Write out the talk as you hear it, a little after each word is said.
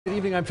Good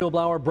evening, I'm Phil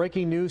Blauer.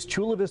 Breaking news,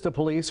 Chula Vista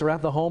police are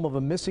at the home of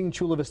a missing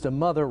Chula Vista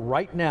mother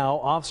right now.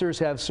 Officers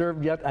have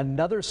served yet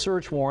another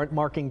search warrant,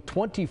 marking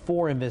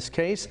 24 in this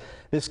case.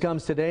 This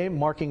comes today,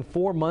 marking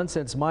 4 months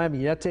since Maya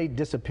Millete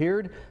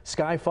disappeared.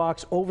 Sky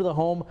Fox over the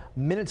home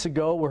minutes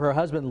ago, where her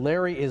husband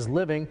Larry is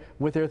living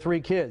with their 3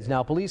 kids.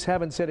 Now, police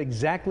haven't said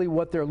exactly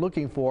what they're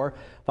looking for.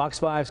 Fox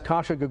 5's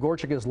Kasha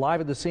Gagorchik is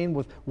live at the scene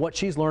with what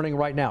she's learning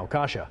right now.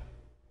 Kasha.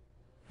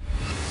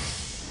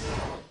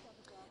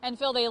 And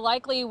Phil, they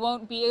likely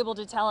won't be able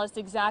to tell us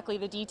exactly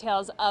the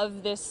details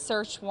of this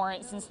search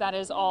warrant, since that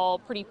is all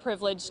pretty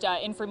privileged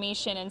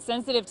information and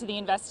sensitive to the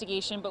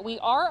investigation. But we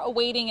are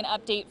awaiting an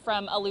update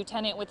from a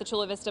lieutenant with the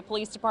Chula Vista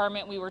Police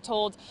Department. We were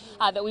told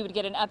that we would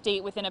get an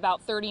update within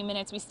about 30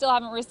 minutes. We still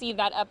haven't received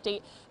that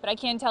update, but I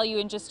can tell you,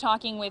 in just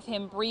talking with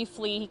him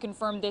briefly, he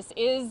confirmed this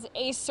is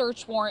a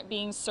search warrant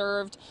being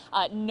served,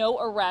 no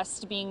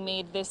arrest being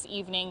made this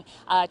evening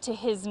to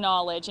his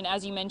knowledge. And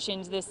as you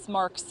mentioned, this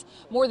marks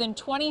more than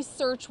 20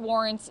 search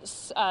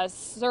warrants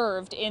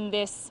served in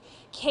this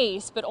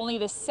case, but only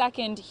the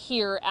second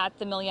here at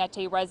the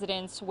Millete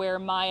residence where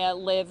Maya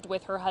lived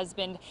with her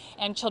husband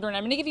and children.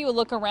 I'm going to give you a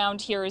look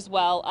around here as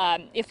well,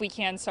 if we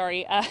can,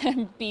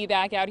 be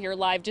back out here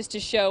live, just to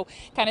show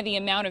kind of the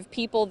amount of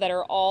people that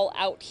are all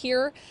out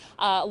here.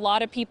 A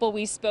lot of people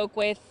we spoke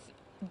with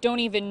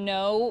don't even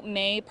know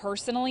May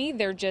personally.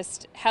 They're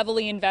just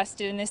heavily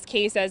invested in this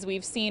case, as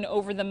we've seen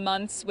over the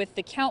months with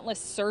the countless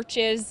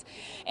searches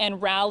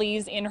and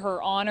rallies in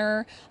her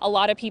honor. A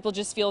lot of people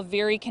just feel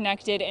very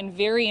connected and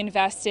very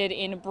invested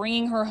in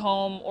bringing her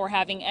home or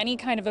having any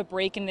kind of a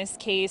break in this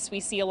case. We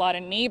see a lot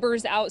of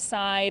neighbors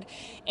outside,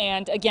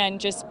 and again,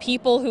 just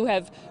people who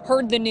have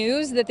heard the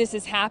news that this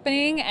is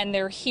happening, and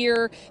they're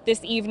here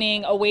this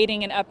evening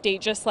awaiting an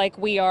update, just like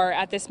we are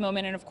at this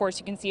moment. And of course,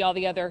 you can see all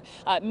the other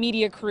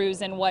media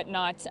crews and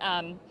whatnot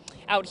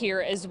out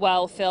here as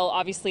well. Phil,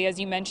 obviously, as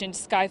you mentioned,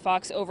 Sky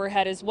Fox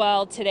overhead as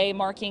well. Today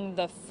marking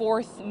the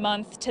 4th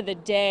month to the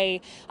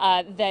day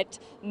that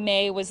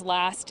May was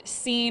last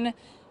seen.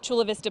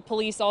 Chula Vista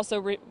Police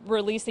also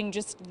releasing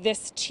just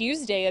this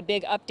Tuesday a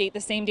big update, the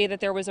same day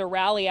that there was a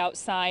rally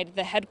outside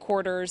the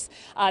headquarters,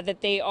 that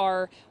they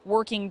are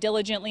working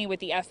diligently with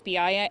the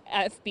FBI,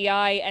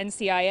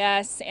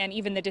 NCIS, and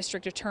even the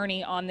district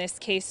attorney on this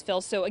case,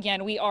 Phil. So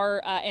again, we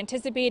are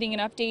anticipating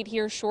an update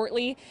here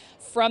shortly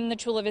from the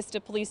Chula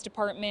Vista Police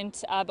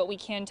Department, but we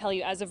can tell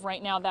you as of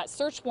right now that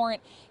search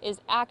warrant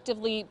is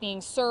actively being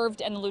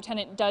served, and the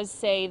lieutenant does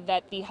say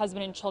that the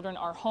husband and children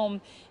are home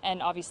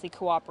and obviously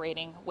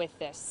cooperating with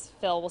this.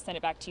 Phil, we'll send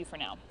it back to you for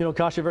now. You know,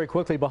 Kasha, very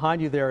quickly,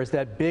 behind you there is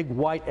that big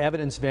white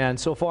evidence van.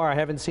 So far, I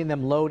haven't seen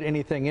them load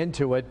anything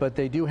into it, but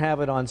they do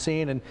have it on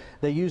scene, and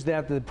they used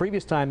that the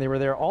previous time they were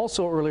there.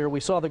 Also, earlier, we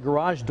saw the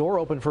garage door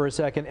open for a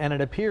second, and it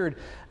appeared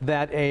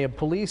that a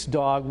police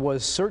dog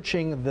was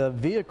searching the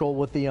vehicle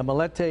with the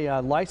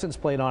Millete license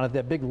plate on it,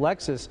 that big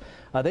Lexus.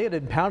 They had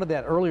impounded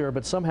that earlier,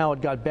 but somehow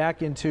it got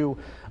back into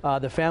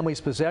the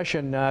family's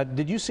possession.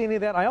 Did you see any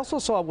of that? I also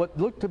saw what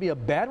looked to be a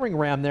battering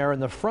ram there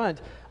in the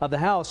front of the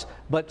house,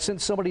 but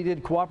since somebody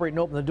did cooperate and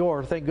open the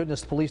door, thank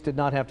goodness the police did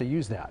not have to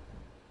use that.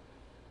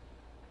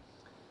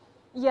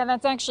 Yeah,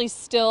 that's actually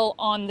still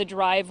on the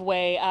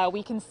driveway.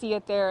 We can see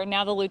it there.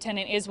 Now the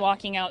lieutenant is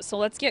walking out, so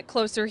let's get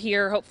closer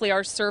here. Hopefully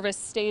our service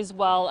stays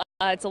well.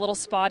 It's a little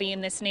spotty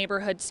in this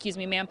neighborhood. Excuse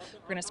me, ma'am.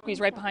 We're going to squeeze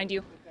right behind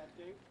you.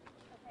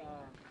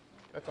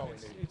 That's all we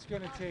need. It's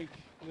going to take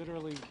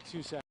literally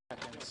 2 seconds.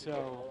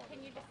 So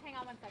can you just hang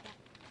on 1 second?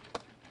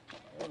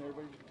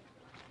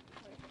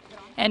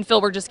 And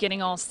Phil, we're just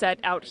getting all set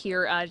out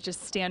here.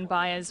 Just stand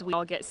by as we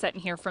all get set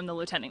in here from the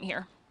lieutenant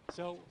here.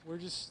 So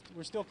we're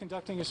still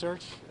conducting a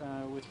search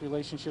with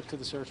relationship to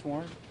the search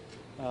warrant.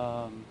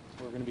 We're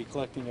going to be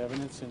collecting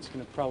evidence, and it's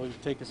going to probably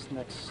take us the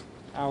next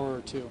hour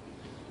or 2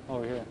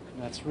 over here.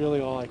 And that's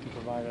really all I can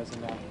provide as of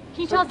now.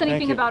 Can you tell us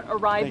anything about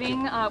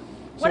arriving?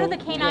 What are the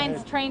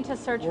canines trained to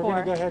search for?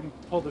 We're going to go ahead and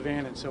pull the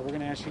van in, so we're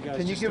going to ask you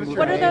guys to move.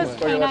 What are those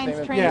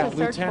canines trained to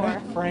search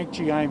Lieutenant for? Frank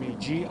Giaime,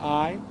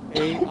 G-I-A-I-M-E.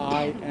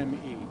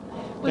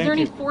 Was there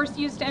any force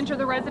used to enter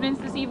the residence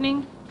this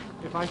evening?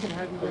 If I can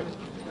have you guys.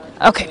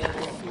 Okay.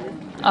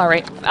 All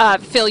right.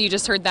 Phil, you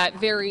just heard that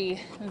very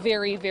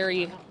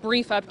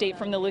brief update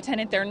from the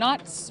lieutenant. They're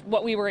not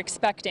what we were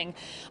expecting.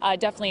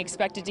 Definitely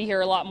expected to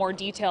hear a lot more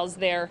details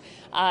there.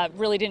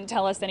 Really didn't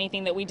tell us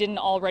anything that we didn't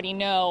already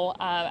know.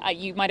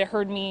 You might have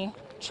heard me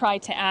try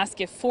to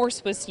ask if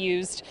force was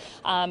used.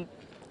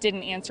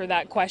 Didn't answer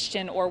that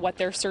question or what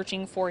they're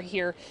searching for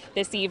here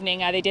this evening.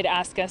 They did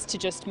ask us to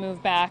just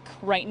move back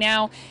right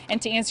now.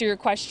 And to answer your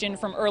question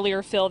from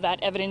earlier, Phil,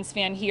 that evidence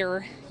van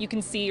here, you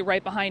can see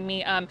right behind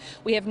me,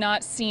 we have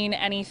not seen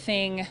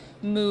anything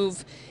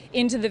move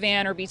into the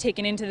van or be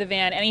taken into the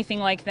van, anything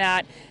like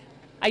that.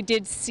 I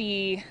did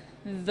see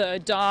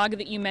the dog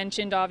that you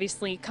mentioned,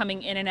 obviously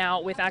coming in and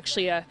out with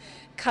actually a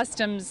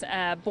Customs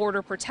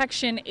Border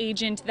Protection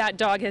agent. That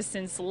dog has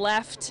since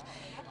left.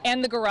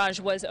 And the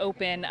garage was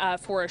open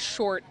for a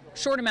short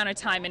amount of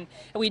time, and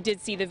we did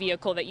see the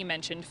vehicle that you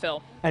mentioned,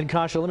 Phil. And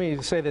Kasha, let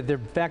me say that the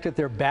fact that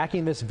they're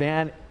backing this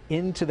van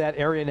into that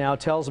area now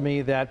tells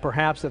me that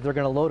perhaps that they're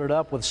going to load it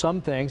up with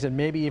some things and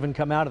maybe even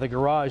come out of the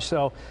garage.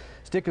 So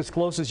stick as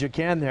close as you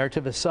can there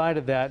to the side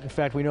of that. In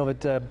fact, we know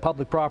that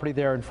public property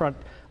there in front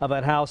of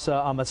that house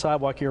on the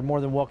sidewalk, you're more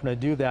than welcome to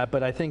do that.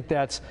 But I think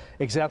that's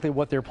exactly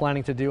what they're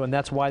planning to do, and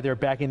that's why they're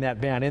backing that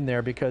van in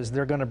there, because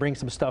they're going to bring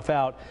some stuff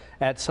out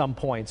at some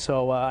point.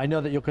 So I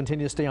know that you'll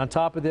continue to stay on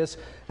top of this,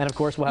 and of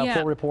course we'll have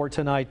full report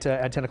tonight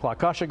at 10 o'clock.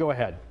 Kasha, go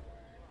ahead.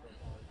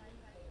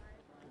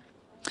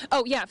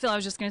 Oh, yeah, Phil, I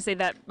was just going to say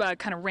that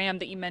kind of ram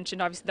that you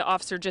mentioned, obviously the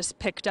officer just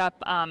picked up,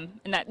 and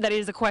that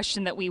is a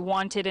question that we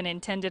wanted and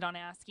intended on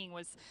asking,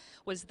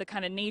 was the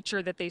kind of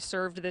nature that they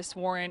served this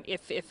warrant,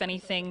 if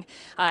anything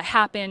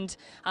happened.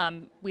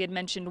 We had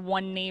mentioned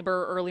one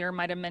neighbor earlier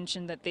might have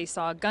mentioned that they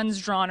saw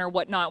guns drawn or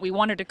whatnot. We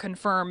wanted to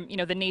confirm, you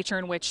know, the nature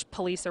in which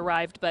police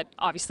arrived, but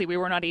obviously we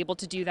were not able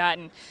to do that,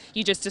 and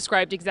you just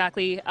described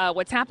exactly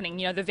what's happening.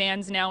 You know, the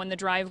van's now in the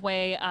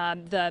driveway,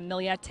 the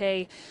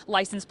Millete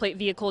license plate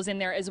vehicle is in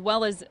there, as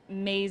well as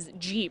May's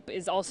Jeep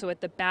is also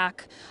at the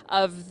back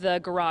of the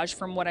garage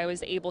from what I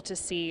was able to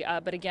see.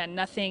 But again,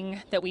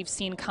 nothing that we've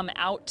seen come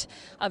out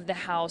of the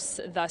house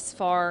thus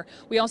far.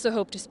 We also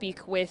hope to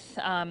speak with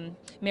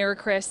Mary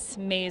Chris,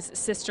 May's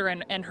sister,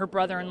 and her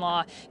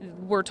brother-in-law.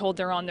 We're told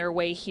they're on their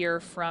way here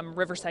from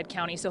Riverside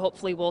County, so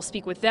hopefully we'll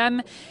speak with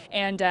them.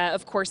 And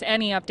of course,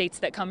 any updates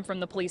that come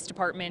from the police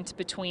department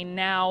between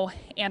now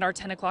and our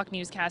 10 o'clock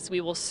newscast,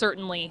 we will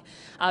certainly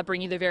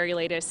bring you the very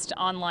latest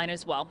online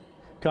as well.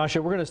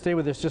 Kasha, we're going to stay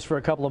with this just for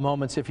a couple of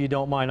moments, if you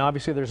don't mind.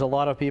 Obviously, there's a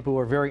lot of people who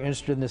are very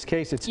interested in this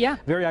case. It's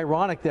very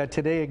ironic that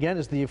today, again,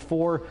 is the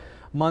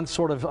 4-month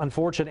sort of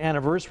unfortunate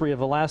anniversary of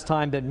the last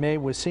time that May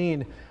was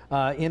seen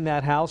in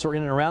that house or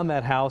in and around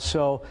that house.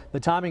 So the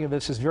timing of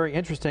this is very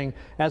interesting.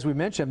 As we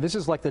mentioned, this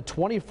is like the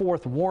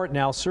 24th warrant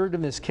now served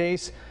in this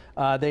case.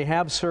 They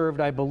have served,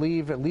 I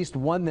believe, at least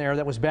one there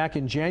that was back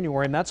in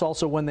January, and that's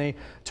also when they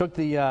took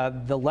the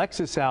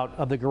Lexus out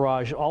of the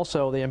garage.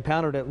 Also, they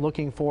impounded it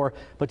looking for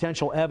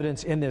potential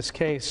evidence in this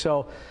case.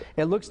 So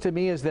it looks to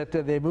me as that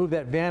they moved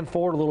that van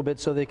forward a little bit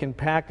so they can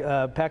pack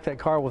that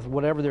car with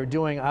whatever they're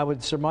doing. I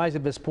would surmise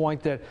at this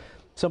point that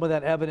some of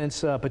that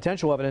evidence,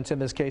 potential evidence in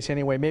this case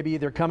anyway, maybe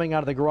either coming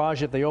out of the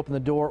garage if they open the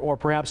door or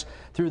perhaps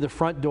through the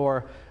front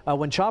door.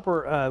 When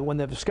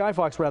the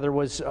Skyfox rather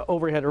was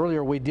overhead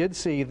earlier, we did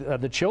see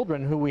the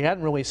children who we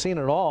hadn't really seen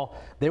at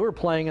all. They were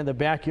playing in the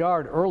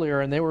backyard earlier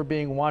and they were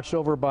being watched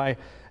over by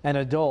an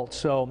adult.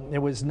 So it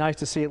was nice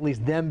to see at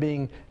least them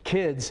being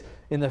kids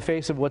in the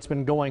face of what's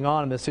been going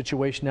on in this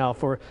situation now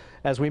for,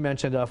 as we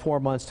mentioned, 4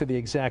 months to the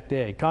exact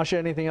day. Kasha,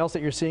 anything else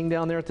that you're seeing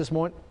down there at this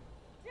moment?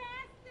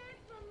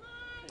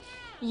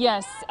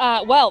 Yes,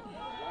 well,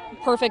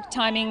 perfect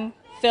timing,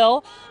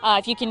 Phil.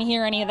 If you can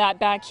hear any of that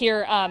back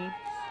here,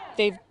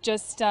 they've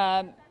just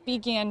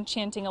began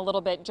chanting a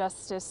little bit,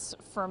 "Justice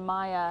for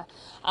Maya."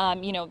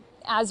 You know,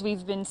 as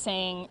we've been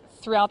saying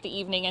throughout the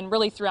evening and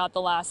really throughout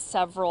the last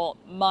several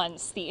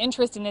months, the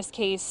interest in this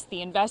case,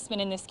 the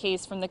investment in this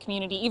case from the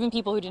community, even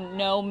people who didn't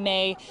know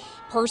May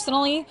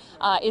personally,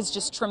 is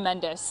just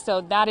tremendous.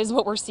 So that is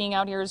what we're seeing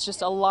out here, is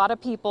just a lot of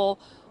people,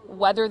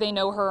 whether they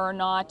know her or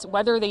not,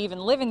 whether they even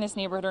live in this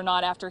neighborhood or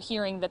not, after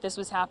hearing that this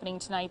was happening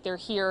tonight, they're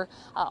here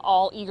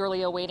all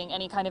eagerly awaiting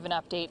any kind of an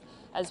update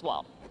as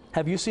well.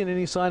 Have you seen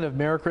any sign of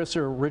Mary Chris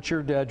or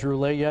Richard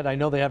Droulet yet? I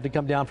know they have to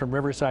come down from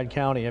Riverside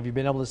County. Have you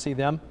been able to see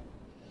them?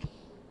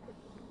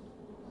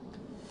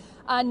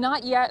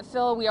 Not yet,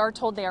 Phil. We are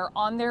told they are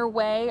on their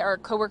way. Our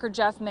coworker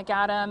Jeff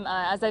McAdam,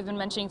 as I've been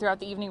mentioning throughout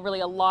the evening,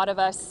 really a lot of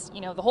us, you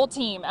know, the whole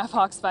team at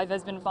Fox 5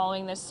 has been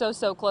following this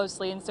so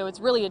closely, and so it's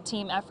really a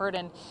team effort,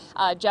 and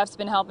Jeff's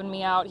been helping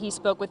me out. He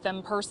spoke with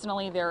them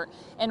personally. They're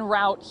en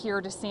route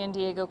here to San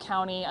Diego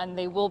County, and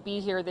they will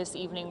be here this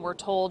evening, we're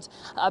told,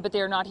 but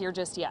they are not here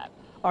just yet.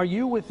 Are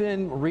you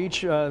within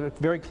reach,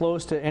 very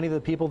close to any of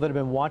the people that have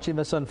been watching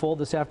this unfold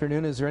this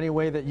afternoon? Is there any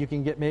way that you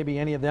can get maybe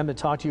any of them to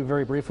talk to you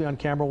very briefly on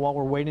camera while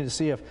we're waiting to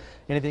see if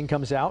anything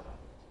comes out?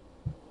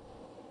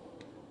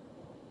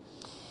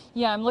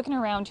 Yeah, I'm looking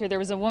around here. There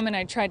was a woman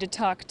I tried to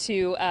talk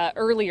to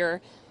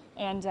earlier,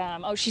 and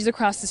oh, she's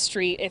across the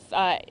street. If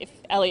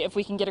Elliot, if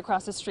we can get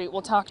across the street,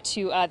 we'll talk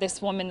to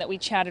this woman that we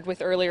chatted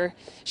with earlier.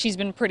 She's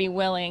been pretty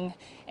willing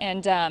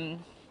and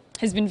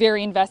has been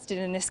very invested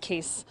in this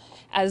case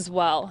as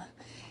well.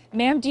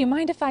 Ma'am, do you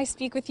mind if I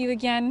speak with you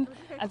again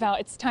about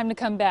it's time to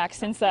come back,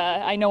 since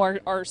I know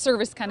our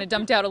service kind of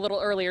dumped out a little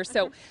earlier.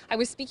 So I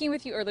was speaking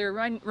with you earlier.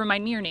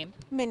 Remind me your name.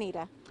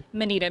 Manita.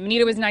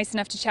 Manita was nice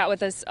enough to chat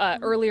with us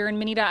earlier. And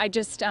Manita, I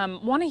just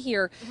want to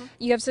hear,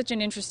 you have such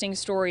an interesting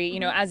story, you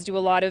know, as do a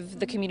lot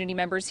of the community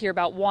members here,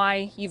 about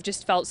why you've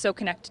just felt so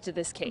connected to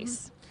this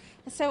case.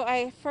 So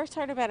I first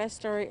heard about a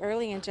story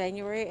early in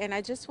January, and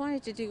I just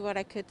wanted to do what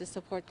I could to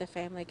support the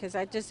family, because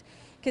I just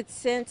could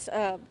sense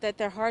that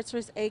their hearts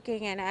was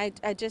aching, and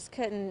I just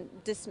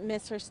couldn't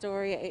dismiss her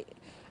story.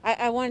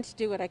 I wanted to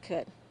do what I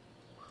could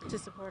to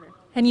support her.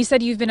 And you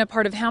said you've been a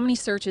part of how many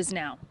searches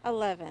now?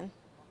 11.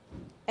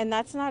 And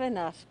that's not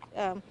enough.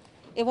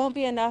 It won't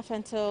be enough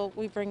until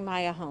we bring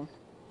Maya home.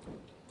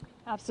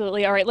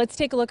 Absolutely. All right, let's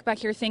take a look back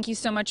here. Thank you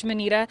so much,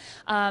 Manita.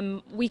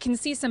 We can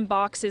see some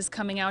boxes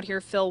coming out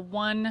here, Phil.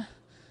 1,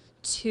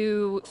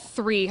 2,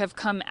 3 have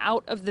come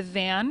out of the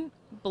van.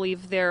 I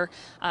believe they're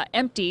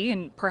empty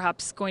and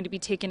perhaps going to be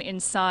taken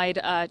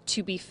inside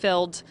to be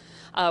filled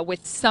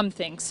with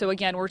something. So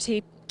again, we're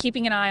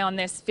keeping an eye on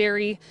this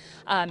very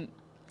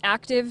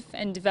active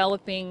and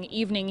developing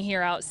evening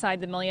here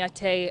outside the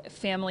Millete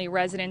family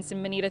residence.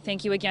 And Manita,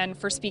 thank you again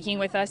for speaking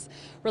with us.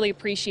 Really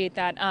appreciate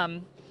that.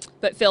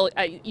 But Phil,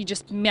 you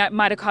just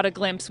might have caught a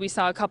glimpse. We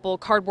saw a couple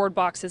cardboard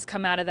boxes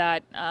come out of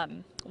that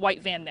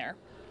white van there.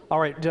 All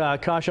right,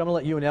 Kash, I'm going to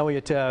let you and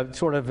Elliot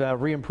sort of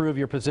re-improve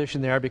your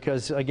position there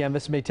because, again,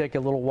 this may take a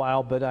little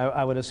while, but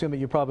I would assume that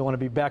you probably want to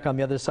be back on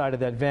the other side of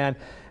that van.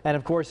 And,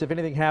 of course, if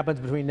anything happens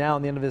between now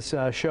and the end of this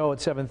show at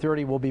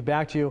 7:30, we'll be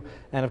back to you.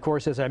 And, of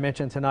course, as I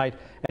mentioned tonight,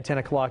 at 10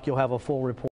 o'clock, you'll have a full report.